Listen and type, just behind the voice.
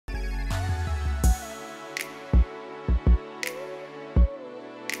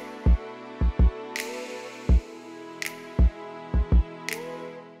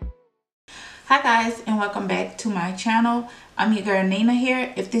Hi guys, and welcome back to my channel. I'm your girl Nina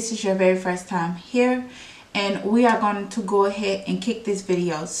here, if this is your very first time here, and we are going to go ahead and kick this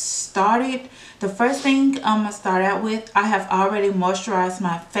video started. The first thing I'm going to start out with, I have already moisturized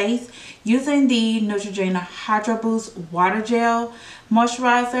my face using the Neutrogena Hydro Boost Water Gel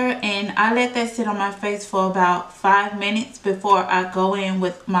Moisturizer, and I let that sit on my face for about 5 minutes before I go in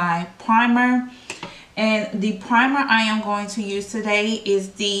with my primer. And the primer I am going to use today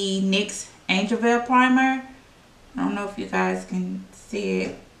is the NYX Angel Veil primer. I don't know if you guys can see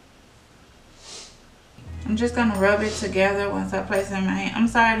it. I'm just gonna rub it together once I place it in my hand. I'm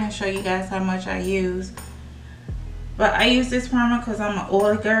sorry I didn't show you guys how much I use, but I use this primer because I'm an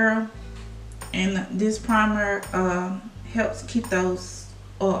oily girl, and this primer helps keep those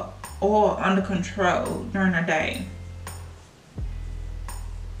oil under control during the day.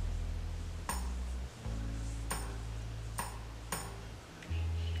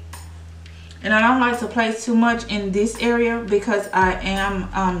 And I don't like to place too much in this area because I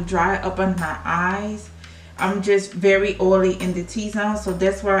am dry up under my eyes. I'm just very oily in the T-zone, so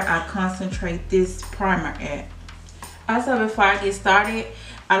that's where I concentrate this primer at. Also, before I get started,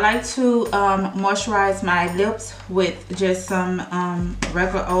 I like to moisturize my lips with just some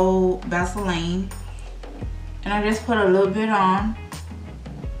regular old Vaseline. And I just put a little bit on.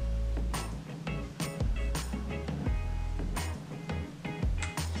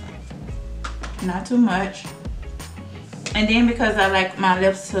 Not too much. And then because I like my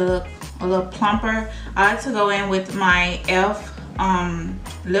lips to look a little plumper, I like to go in with my e.l.f.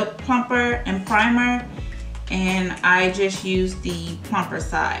 lip plumper and primer, and I just use the plumper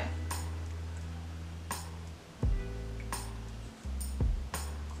side.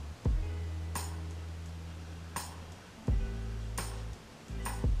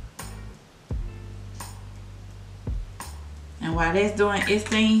 And while that's doing its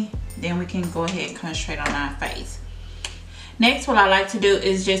thing, then we can go ahead and concentrate on our face. Next, what I like to do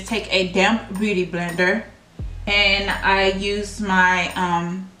is just take a damp beauty blender, and I use my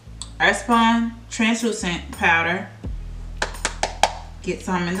Airspun translucent powder. Get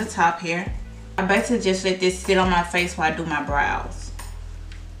some in the top here. I basically just let this sit on my face while I do my brows.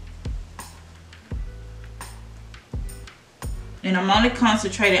 And I'm only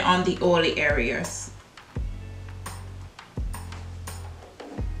concentrating on the oily areas.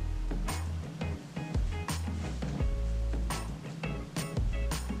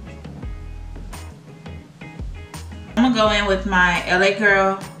 I'm gonna go in with my LA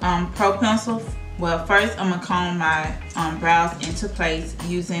Girl Pro Pencil. Well, first I'm gonna comb my brows into place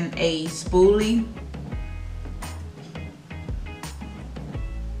using a spoolie.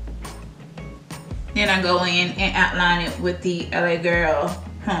 Then I go in and outline it with the LA Girl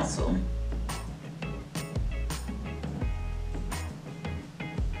pencil.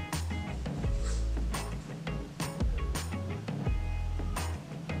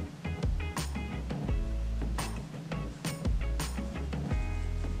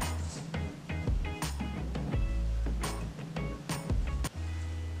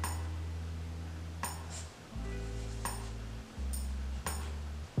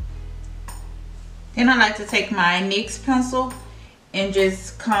 Then I like to take my NYX pencil and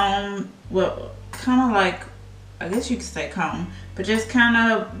just comb, well, kind of like, I guess you could say comb, but just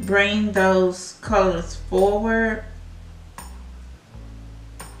kind of bring those colors forward.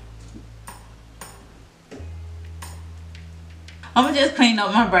 I'm gonna just clean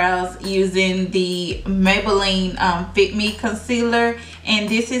up my brows using the Maybelline Fit Me concealer, and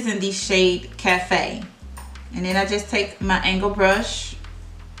this is in the shade Cafe. And then I just take my angle brush.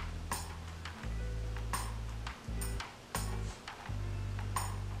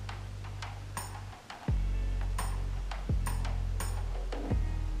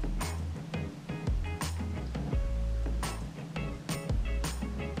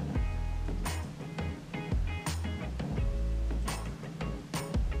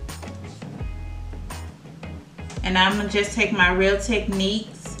 And I'm gonna just take my Real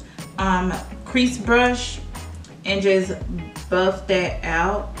Techniques crease brush and just buff that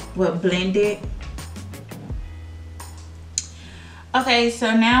out, well, blend it. Okay,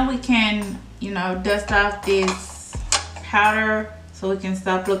 so now we can, you know, dust off this powder so we can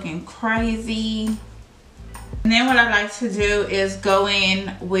stop looking crazy. And then what I like to do is go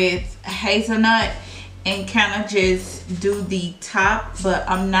in with hazelnut and kind of just do the top, but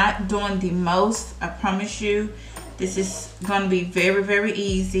I'm not doing the most, I promise you. This is going to be very, very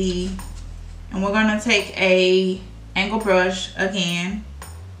easy. And we're going to take a angle brush again,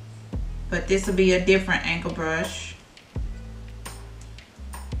 but this will be a different angle brush.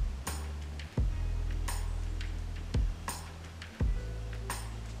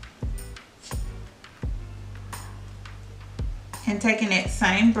 and taking that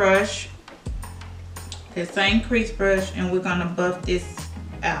same brush, that same crease brush, and we're gonna buff this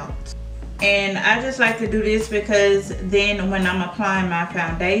out. And I just like to do this because then when I'm applying my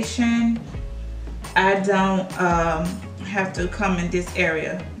foundation, I don't have to come in this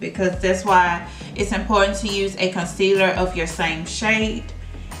area, because that's why it's important to use a concealer of your same shade,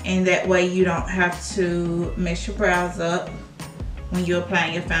 and that way you don't have to mess your brows up when you're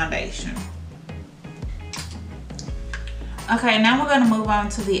applying your foundation. Okay, now we're gonna move on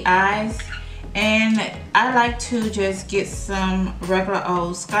to the eyes, and I like to just get some regular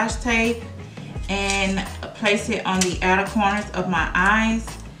old Scotch tape and place it on the outer corners of my eyes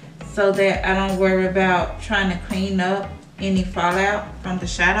so that I don't worry about trying to clean up any fallout from the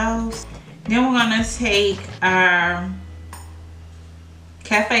shadows. Then we're gonna take our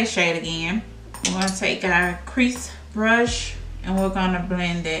Cafe shade again. We're gonna take our crease brush and we're gonna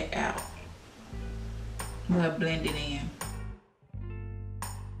blend that out. We'll blend it in.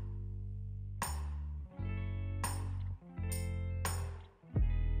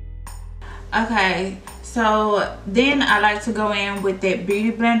 Okay, so then I like to go in with that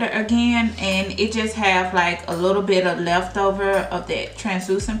beauty blender again, and it just have like a little bit of leftover of that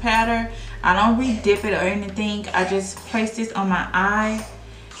translucent powder. I don't re-dip it or anything. I just place this on my eye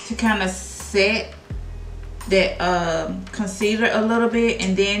to kind of set that concealer a little bit,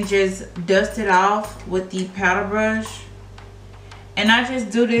 and then just dust it off with the powder brush. And I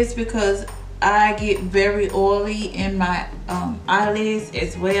just do this because I get very oily in my eyelids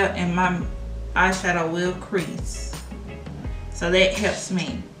as well, and my eyeshadow will crease, so that helps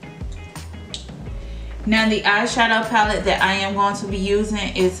me. Now the eyeshadow palette that I am going to be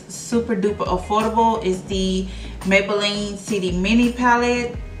using is super duper affordable. It's the Maybelline CD Mini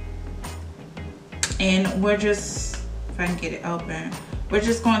palette, and we're just, if I can get it open, we're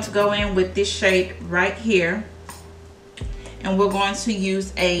just going to go in with this shade right here, and we're going to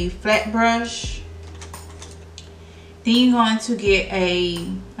use a flat brush. Then you're going to get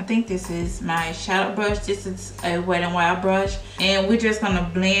a, I think this is my shadow brush. This is a Wet n Wild brush, and we're just gonna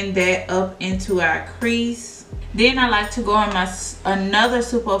blend that up into our crease. Then I like to go on my another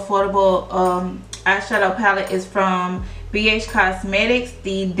super affordable eyeshadow palette is from BHcosmetics,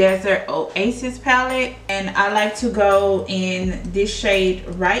 the Desert Oasis palette, and I like to go in this shade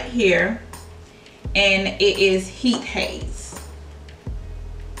right here, and it is Heat Haze.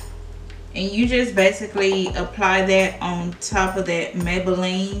 And you just basically apply that on top of that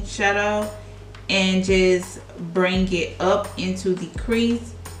Maybelline shadow and just bring it up into the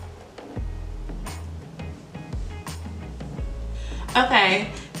crease.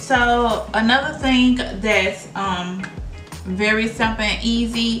 Okay, so another thing that's very simple and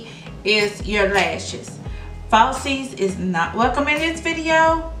easy is your lashes. Falsies is not welcome in this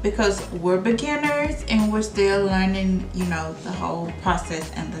video because we're beginners and we're still learning, you know, the whole process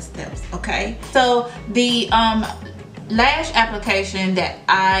and the steps. Okay, so the lash application that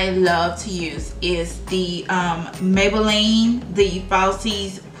I love to use is the Maybelline, the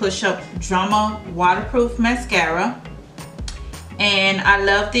Falsies Push Up Drama Waterproof Mascara. And I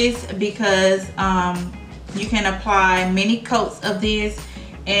love this because you can apply many coats of this,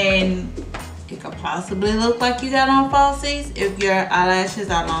 and it could possibly look like you got on falsies if your eyelashes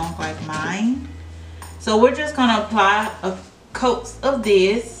are long like mine. So we're just gonna apply a coat of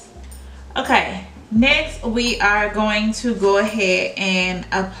this. Okay, next we are going to go ahead and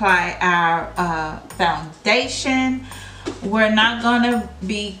apply our foundation. We're not gonna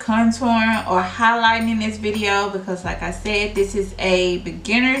be contouring or highlighting in this video because, like I said, this is a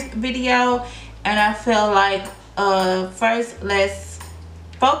beginner's video, and I feel like first let's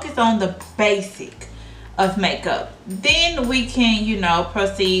focus on the basic of makeup, then we can, you know,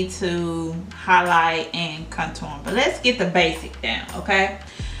 proceed to highlight and contour. But let's get the basic down. Okay,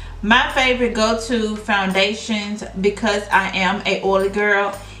 my favorite go-to foundations, because I am a oily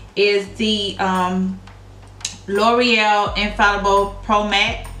girl, is the L'Oreal Infallible Pro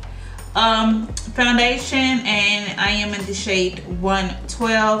Matte foundation, and I am in the shade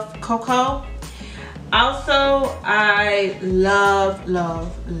 112 Cocoa. Also, I love the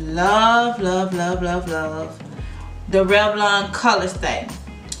Revlon Color Stay.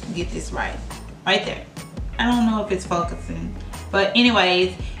 Get this right there. I don't know if it's focusing, but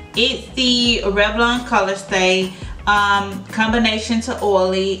anyways, it's the Revlon Color Stay combination to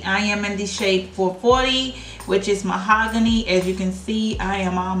oily. I am in the shade 440, which is mahogany. As you can see, I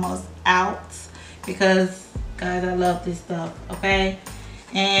am almost out because, guys, I love this stuff. Okay,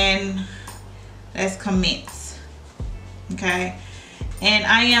 and let's commence. Okay,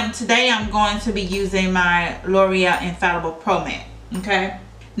 and today I'm going to be using my L'Oreal Infallible Pro Matte. Okay,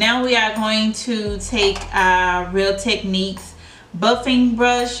 now we are going to take our Real Techniques buffing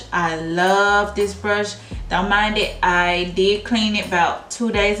brush. I love this brush. Don't mind it. I did clean it about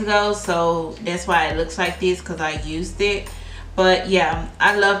 2 days ago, so that's why it looks like this, because I used it. But yeah,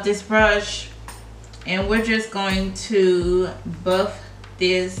 I love this brush. And we're just going to buff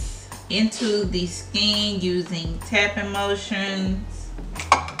this into the skin using tapping motions.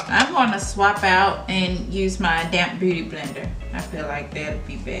 I'm going to swap out and use my damp beauty blender. I feel like that'll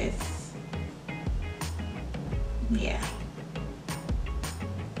be best. Yeah.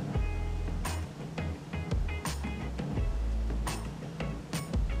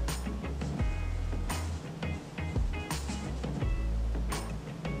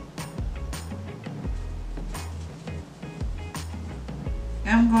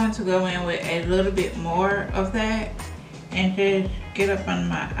 I'm going to go in with a little bit more of that and just get up on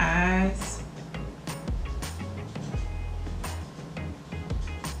my eyes.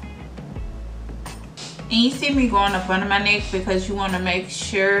 And you see me going up under my neck because you want to make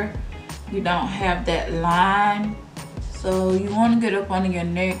sure you don't have that line. So you want to get up under your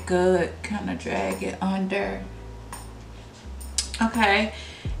neck good, kind of drag it under. Okay.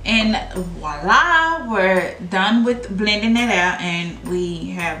 And voila, we're done with blending it out, and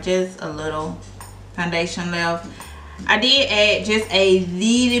we have just a little foundation left. I did add just a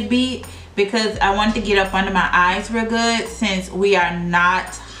little bit because I wanted to get up under my eyes real good, since we are not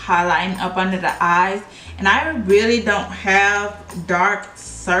highlighting up under the eyes, and I really don't have dark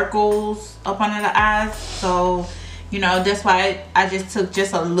circles up under the eyes, so you know, that's why I just took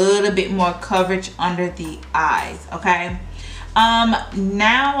just a little bit more coverage under the eyes. Okay.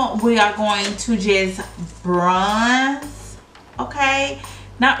 Now we are going to just bronze, okay,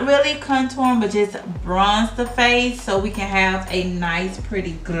 not really contouring, but just bronze the face so we can have a nice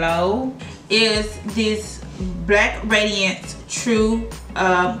pretty glow. Is this Black Radiance True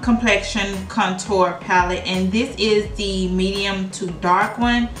Complexion Contour Palette, and this is the medium to dark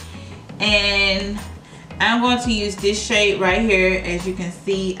one, and I'm going to use this shade right here. As you can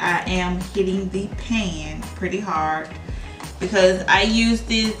see, I am hitting the pan pretty hard, because I use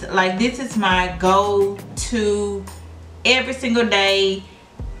this, like, this is my go-to every single day.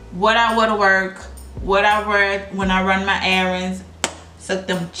 What I wear to work, what I wear when I run my errands. Suck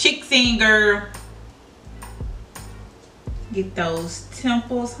them cheeks in, girl. Get those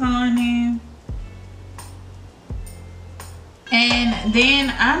temples, honey. And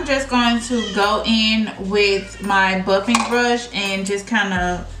then I'm just going to go in with my buffing brush and just kind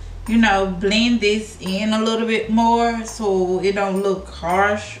of, you know, blend this in a little bit more so it don't look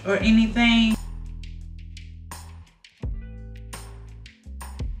harsh or anything.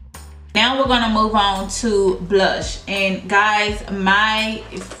 Now we're gonna move on to blush. And guys, my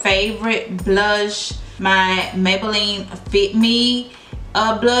favorite blush, my Maybelline Fit Me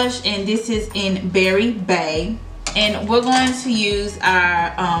blush, and this is in Berry Baie. And we're going to use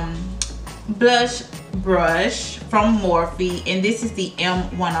our blush brush from Morphe, and this is the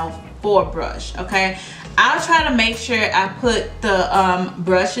M104 brush. Okay, I'll try to make sure I put the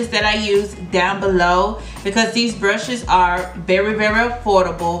brushes that I use down below, because these brushes are very, very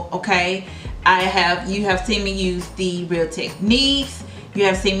affordable. Okay, you have seen me use the Real Techniques, you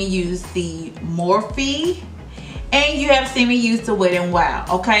have seen me use the Morphe, and you have seen me use the Wet n Wild.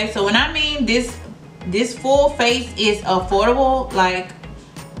 Okay, so when I mean this full face is affordable, like,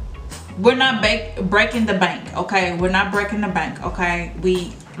 we're not breaking the bank. Okay, we're not breaking the bank. Okay,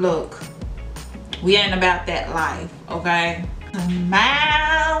 we ain't about that life. Okay,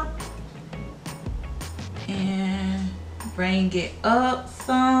 smile and bring it up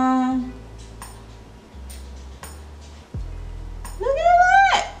some. Look at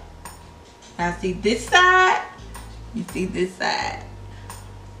that. Now see this side, you see this side.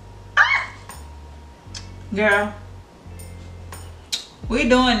 Girl, we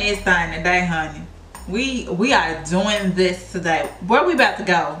doing this thing today, honey. We are doing this today. Where we about to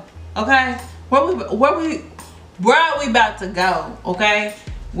go? Okay, where are we about to go? Okay,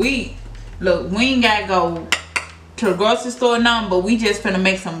 we ain't gotta go to the grocery store now, but we just finna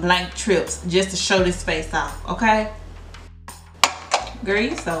make some blank trips just to show this face off. Okay, girl,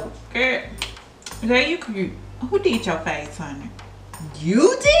 you so girl, you cute. Who did your face, honey?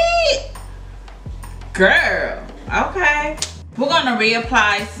 You did? Girl, okay. We're gonna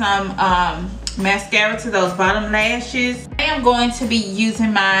reapply some mascara to those bottom lashes. I am going to be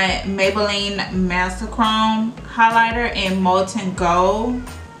using my Maybelline Master Chrome highlighter in Molten Gold.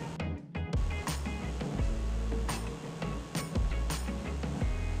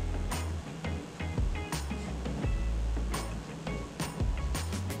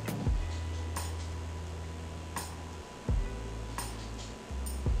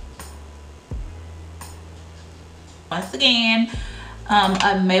 once again,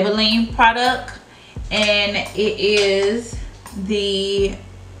 a Maybelline product, and it is the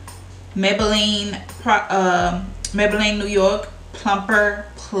Maybelline New York Plumper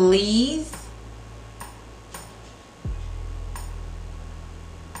Please.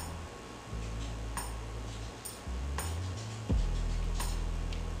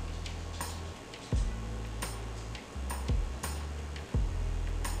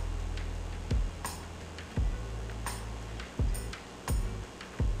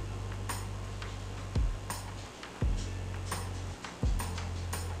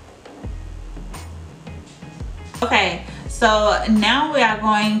 Okay, so now we are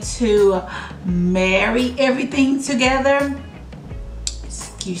going to marry everything together,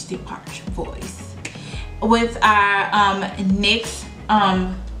 excuse the parched voice, with our NYX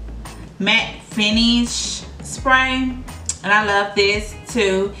matte finish spray. And I love this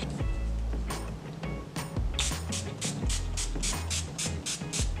too.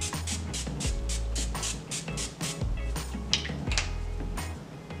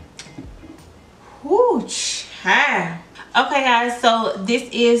 Whoo, child. Okay guys, so this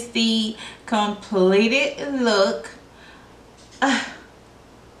is the completed look.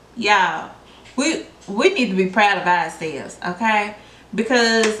 Y'all, we need to be proud of ourselves, okay?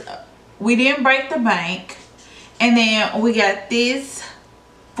 Because we didn't break the bank, and then we got this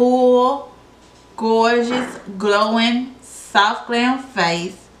full, gorgeous, glowing, soft glam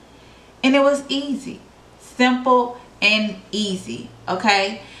face, and it was easy, simple and easy,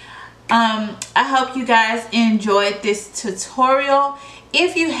 okay? I hope you guys enjoyed this tutorial.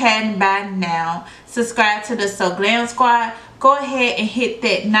 If you hadn't by now, subscribe to the So Glam Squad. Go ahead and hit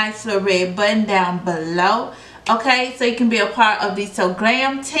that nice little red button down below, okay, so you can be a part of the So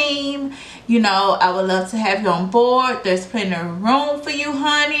Glam team. You know, I would love to have you on board. There's plenty of room for you,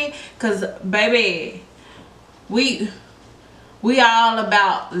 honey, because baby, we all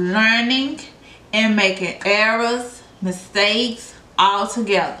about learning and making errors, mistakes, all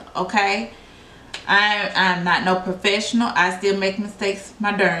together, okay? I'm not no professional. I still make mistakes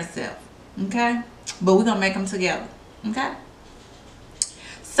my darn self, okay? But we're gonna make them together, okay?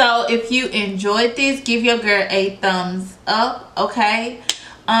 So if you enjoyed this, give your girl a thumbs up, okay?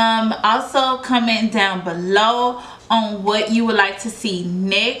 Also comment down below on what you would like to see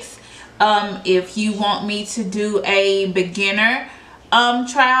next. If you want me to do a beginner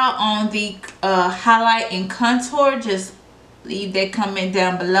trial on the highlight and contour, just leave that comment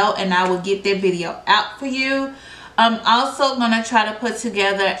down below and I will get that video out for you. I'm also gonna try to put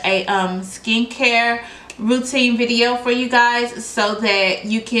together a skincare routine video for you guys so that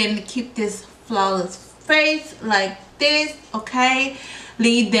you can keep this flawless face like this, okay?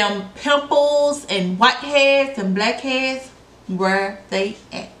 Leave them pimples and whiteheads and blackheads where they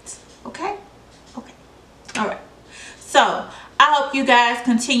at, okay? Okay, all right. So I hope you guys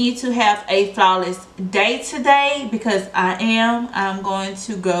continue to have a flawless day today, because I'm going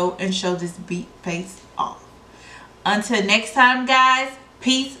to go and show this beat face off. Until next time guys,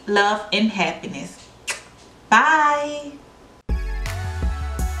 peace, love, and happiness. Bye.